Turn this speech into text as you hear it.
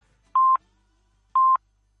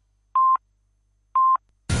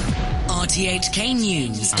RTHK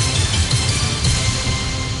News.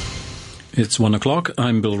 It's 1 o'clock.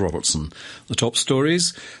 I'm Bill Robertson. The top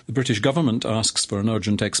stories. The British government asks for an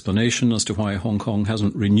urgent explanation as to why Hong Kong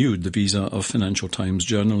hasn't renewed the visa of Financial Times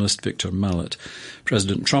journalist Victor Mallet.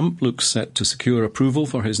 President Trump looks set to secure approval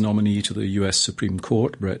for his nominee to the US Supreme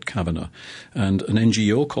Court, Brett Kavanaugh. And an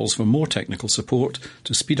NGO calls for more technical support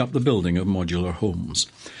to speed up the building of modular homes.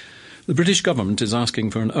 The British government is asking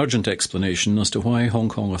for an urgent explanation as to why Hong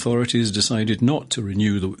Kong authorities decided not to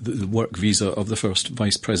renew the work visa of the first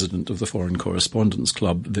Vice President of the Foreign Correspondents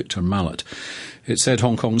Club, Victor Mallet. It said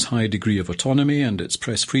Hong Kong's high degree of autonomy and its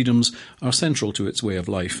press freedoms are central to its way of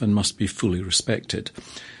life and must be fully respected.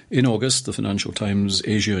 In August, the Financial Times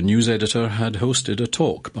Asia news editor had hosted a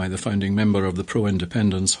talk by the founding member of the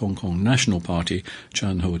pro-independence Hong Kong National Party,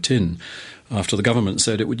 Chan Ho Tin, after the government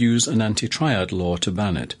said it would use an anti-triad law to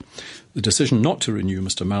ban it. The decision not to renew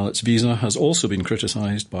Mr Mallet's visa has also been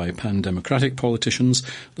criticised by pan-democratic politicians,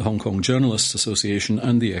 the Hong Kong Journalists Association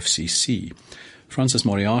and the FCC. Francis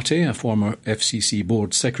Moriarty, a former FCC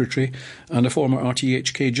board secretary and a former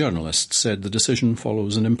RTHK journalist, said the decision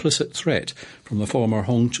follows an implicit threat from the former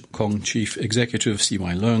Hong Kong chief executive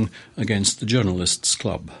C.Y. Leung against the Journalists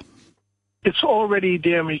Club. It's already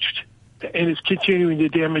damaged and is continuing to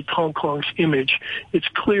damage Hong Kong's image. It's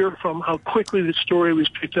clear from how quickly the story was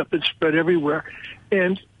picked up and spread everywhere.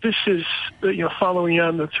 And this is, following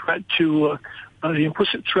on the threat to the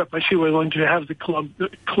implicit threat by C.Y. Leung to have the club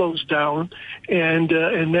closed down, and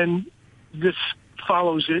then this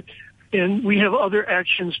follows it. And we have other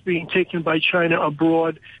actions being taken by China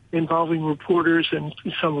abroad involving reporters and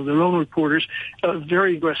some of their own reporters,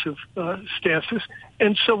 very aggressive stances.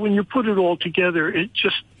 And so when you put it all together, it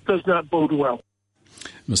just does not bode well.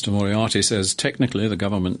 Mr Moriarty says technically the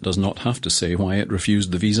government does not have to say why it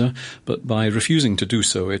refused the visa, but by refusing to do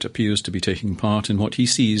so it appears to be taking part in what he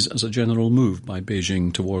sees as a general move by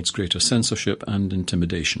Beijing towards greater censorship and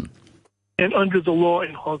intimidation. And under the law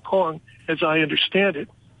in Hong Kong, as I understand it,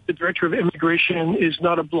 the Director of Immigration is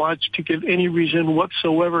not obliged to give any reason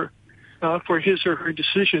whatsoever for his or her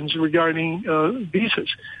decisions regarding visas.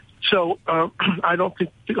 So I don't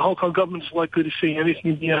think the Hong Kong government is likely to say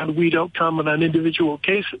anything beyond we don't comment on individual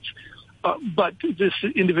cases. But this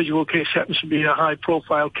individual case happens to be a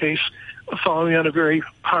high-profile case following on a very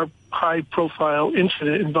high-profile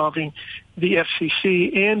incident involving the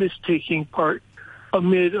FCC, and is taking part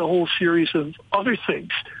amid a whole series of other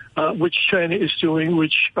things which China is doing,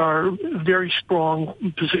 which are very strong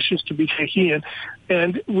positions to be taking in.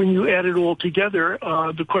 And when you add it all together,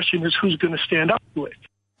 the question is who's going to stand up to it.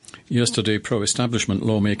 Yesterday, pro-establishment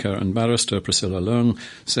lawmaker and barrister Priscilla Leung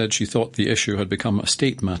said she thought the issue had become a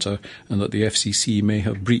state matter and that the FCC may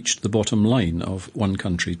have breached the bottom line of one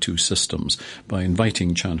country, two systems by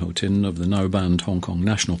inviting Chan Ho Tin of the now-banned Hong Kong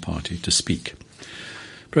National Party to speak.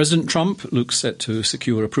 President Trump looks set to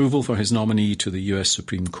secure approval for his nominee to the US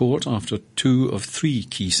Supreme Court after 2 of 3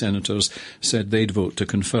 key senators said they'd vote to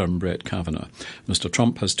confirm Brett Kavanaugh. Mr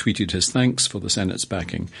Trump has tweeted his thanks for the Senate's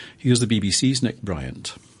backing. Here's the BBC's Nick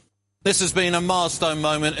Bryant. This has been a milestone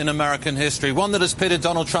moment in American history, one that has pitted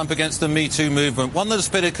Donald Trump against the Me Too movement, one that has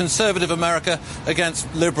pitted conservative America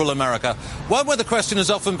against liberal America, one where the question has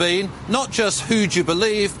often been not just who do you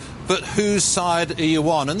believe, but whose side are you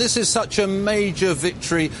on? And this is such a major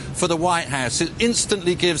victory for the White House. It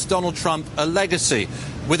instantly gives Donald Trump a legacy.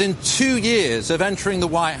 Within 2 years of entering the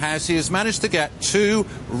White House, he has managed to get 2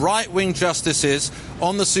 right-wing justices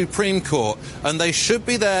on the Supreme Court, and they should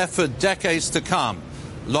be there for decades to come,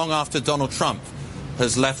 long after Donald Trump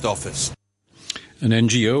has left office. An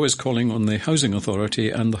NGO is calling on the Housing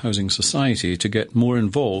Authority and the Housing Society to get more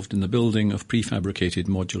involved in the building of prefabricated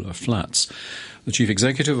modular flats. The chief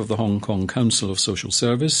executive of the Hong Kong Council of Social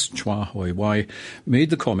Service, Chua Hoi Wai, made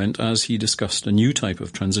the comment as he discussed a new type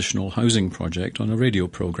of transitional housing project on a radio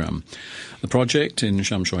programme. The project in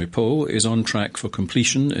Sham Shui Po is on track for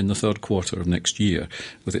completion in the third quarter of next year,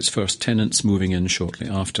 with its first tenants moving in shortly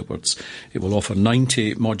afterwards. It will offer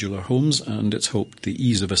 90 modular homes, and it's hoped the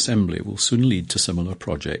ease of assembly will soon lead to similar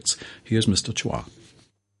projects. Here's Mr. Chua.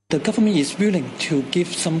 The government is willing to give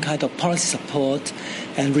some kind of policy support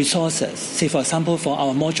and resources. Say, for example, for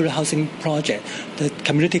our modular housing project, the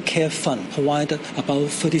Community Care Fund provided about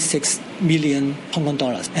 36 million Hong Kong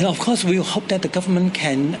dollars. And of course, we hope that the government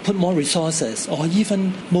can put more resources or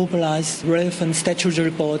even mobilize relevant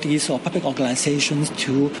statutory bodies or public organizations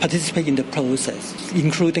to participate in the process,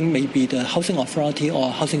 including maybe the Housing Authority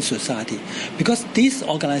or Housing Society, because these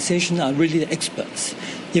organizations are really the experts.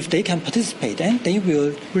 If they can participate, then they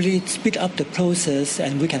will really speed up the process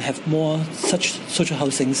and we can have more such social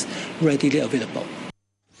housings readily available.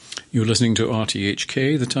 You're listening to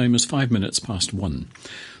RTHK. The time is 5 minutes past 1.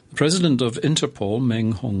 The president of Interpol,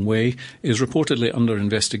 Meng Hongwei, is reportedly under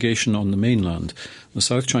investigation on the mainland. The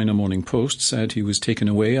South China Morning Post said he was taken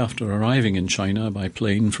away after arriving in China by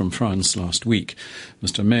plane from France last week.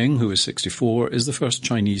 Mr. Meng, who is 64, is the first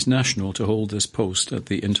Chinese national to hold this post at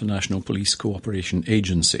the International Police Cooperation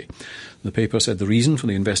Agency. The paper said the reason for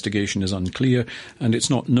the investigation is unclear and it's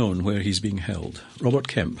not known where he's being held. Robert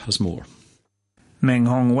Kemp has more. Meng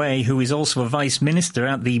Hongwei, who is also a vice minister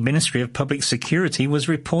at the Ministry of Public Security, was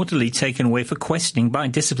reportedly taken away for questioning by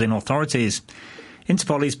discipline authorities.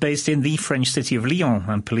 Interpol is based in the French city of Lyon,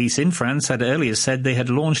 and police in France had earlier said they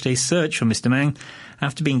had launched a search for Mr. Meng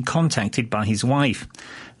after being contacted by his wife.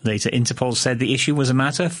 Later, Interpol said the issue was a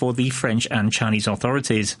matter for the French and Chinese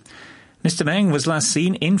authorities. Mr. Meng was last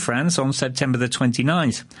seen in France on September the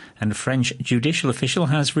 29th, and a French judicial official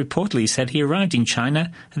has reportedly said he arrived in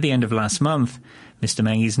China at the end of last month. Mr.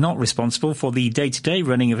 Meng is not responsible for the day-to-day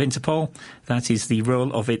running of Interpol. That is the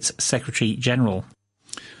role of its Secretary-General.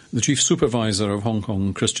 The Chief Supervisor of Hong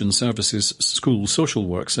Kong Christian Services School Social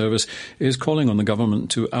Work Service is calling on the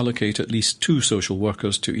government to allocate at least 2 social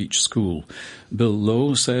workers to each school. Bill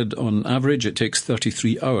Lowe said on average it takes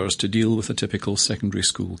 33 hours to deal with a typical secondary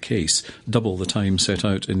school case, double the time set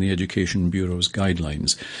out in the Education Bureau's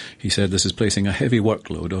guidelines. He said this is placing a heavy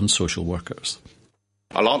workload on social workers.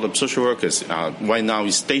 A lot of social workers right now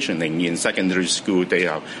is stationing in secondary school. They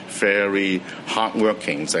are very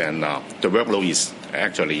hardworking, and the workload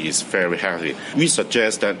is very heavy. We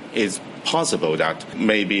suggest that it's possible that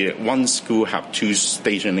maybe one school have 2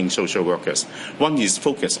 stationing social workers. One is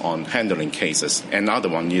focused on handling cases, another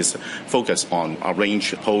one is focused on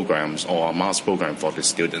arrange programs or a mass program for the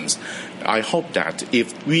students. I hope that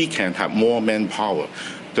if we can have more manpower,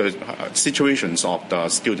 the situations of the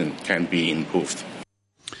students can be improved.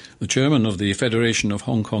 The chairman of the Federation of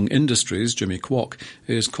Hong Kong Industries, Jimmy Kwok,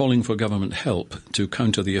 is calling for government help to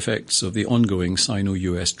counter the effects of the ongoing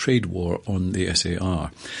Sino-US trade war on the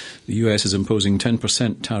SAR. The US is imposing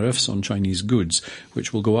 10% tariffs on Chinese goods,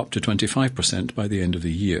 which will go up to 25% by the end of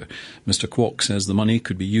the year. Mr. Kwok says the money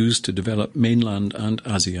could be used to develop mainland and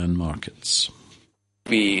ASEAN markets.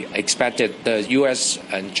 We expected the U.S.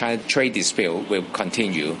 and China trade dispute will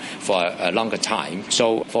continue for a longer time.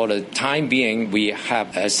 So for the time being, we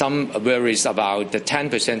have some worries about the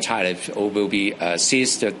 10% tariff will be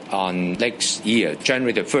ceased on next year,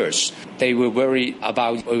 January the 1st. They will worry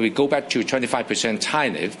about when we go back to 25%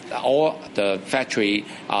 tariff, or the factory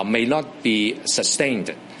may not be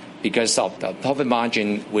sustained because of the profit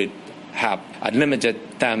margin would have limited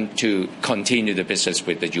them to continue the business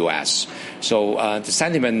with the U.S. So the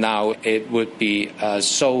sentiment now, it would be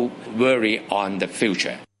so worry on the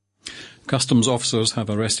future. Customs officers have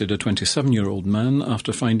arrested a 27-year-old man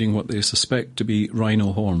after finding what they suspect to be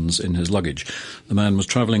rhino horns in his luggage. The man was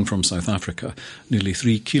travelling from South Africa. Nearly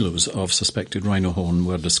 3 kilos of suspected rhino horn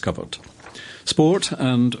were discovered. Sport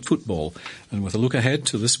and football. And with a look ahead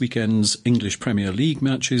to this weekend's English Premier League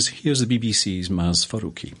matches, here's the BBC's Maz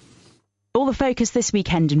Faruqi. All the focus this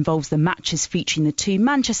weekend involves the matches featuring the 2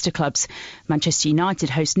 Manchester clubs. Manchester United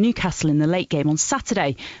host Newcastle in the late game on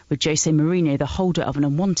Saturday, with Jose Mourinho the holder of an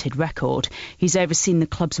unwanted record. He's overseen the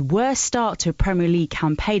club's worst start to a Premier League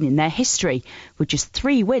campaign in their history, with just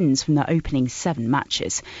 3 wins from their opening 7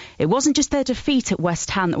 matches. It wasn't just their defeat at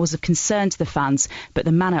West Ham that was of concern to the fans, but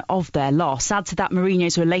the manner of their loss. Add to that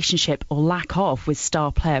Mourinho's relationship, or lack of, with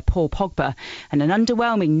star player Paul Pogba, and an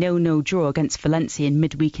underwhelming 0-0 draw against Valencia in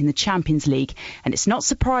midweek in the Champions League, and it's not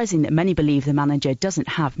surprising that many believe the manager doesn't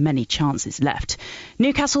have many chances left.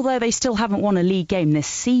 Newcastle, though they still haven't won a league game this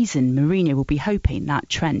season, Mourinho will be hoping that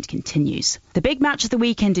trend continues. The big match of the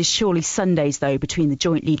weekend is surely Sunday's, though, between the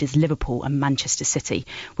joint leaders Liverpool and Manchester City.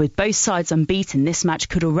 With both sides unbeaten, this match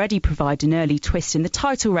could already provide an early twist in the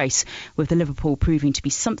title race, with the Liverpool proving to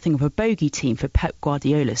be something of a bogey team for Pep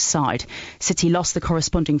Guardiola's side. City lost the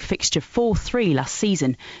corresponding fixture 4-3 last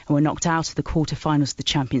season and were knocked out of the quarter-finals of the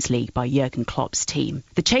Champions League by Jurgen Klopp's team.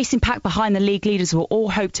 The chasing pack behind the league leaders will all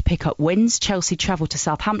hope to pick up wins. Chelsea travel to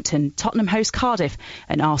Southampton, Tottenham host Cardiff,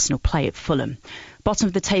 and Arsenal play at Fulham. Bottom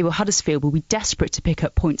of the table Huddersfield will be desperate to pick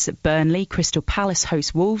up points at Burnley. Crystal Palace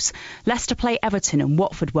host Wolves. Leicester play Everton, and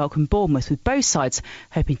Watford welcome Bournemouth, with both sides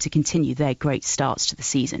hoping to continue their great starts to the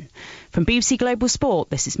season. From BBC Global Sport,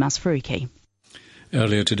 this is Maz Faruqi.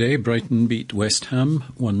 Earlier today, Brighton beat West Ham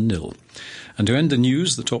 1-0. And to end the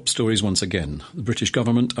news, the top stories once again. The British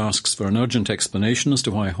government asks for an urgent explanation as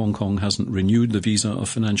to why Hong Kong hasn't renewed the visa of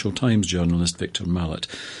Financial Times journalist Victor Mallet.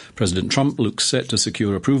 President Trump looks set to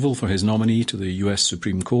secure approval for his nominee to the US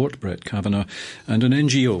Supreme Court, Brett Kavanaugh, and an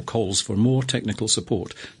NGO calls for more technical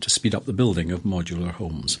support to speed up the building of modular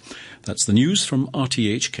homes. That's the news from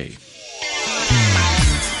RTHK.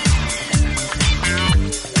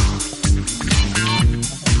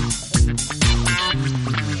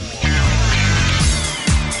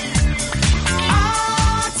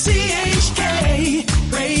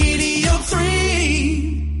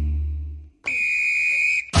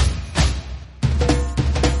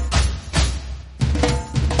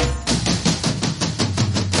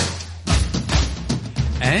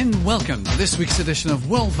 And welcome to this week's edition of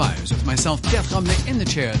World Vibes with myself, Pierre Tremblay, in the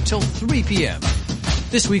chair till 3 p.m.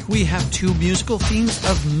 This week we have two musical themes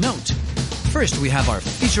of note. First, we have our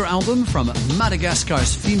feature album from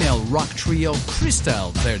Madagascar's female rock trio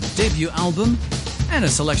Christelle, their debut album, and a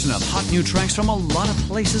selection of hot new tracks from a lot of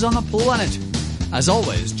places on the planet. As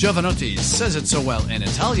always, Jovanotti says it so well in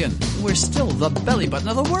Italian, we're still the belly button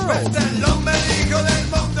of the world.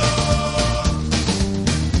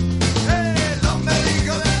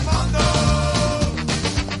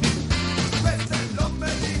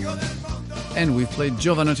 And we played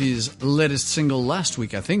Jovanotti's latest single last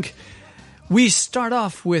week, I think. We start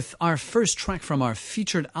off with our first track from our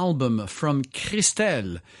featured album from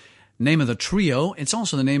Christelle. Name of the trio. It's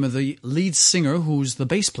also the name of the lead singer, who's the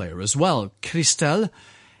bass player as well. Christelle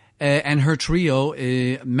and her trio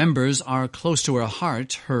members are close to her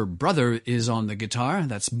heart. Her brother is on the guitar,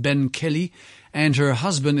 that's Ben Kelly, and her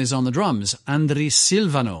husband is on the drums, Andri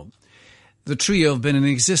Silvano. The trio have been in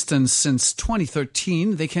existence since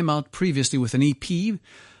 2013. They came out previously with an EP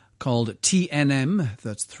called TNM,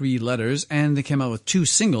 that's 3 letters, and they came out with 2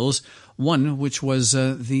 singles, one which was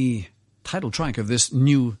the title track of this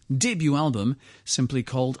new debut album, simply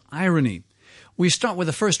called Irony. We start with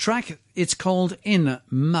the first track. It's called In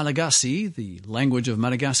Malagasy, the language of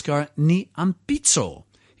Madagascar, Ni Ampitso.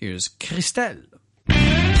 Here's Christelle.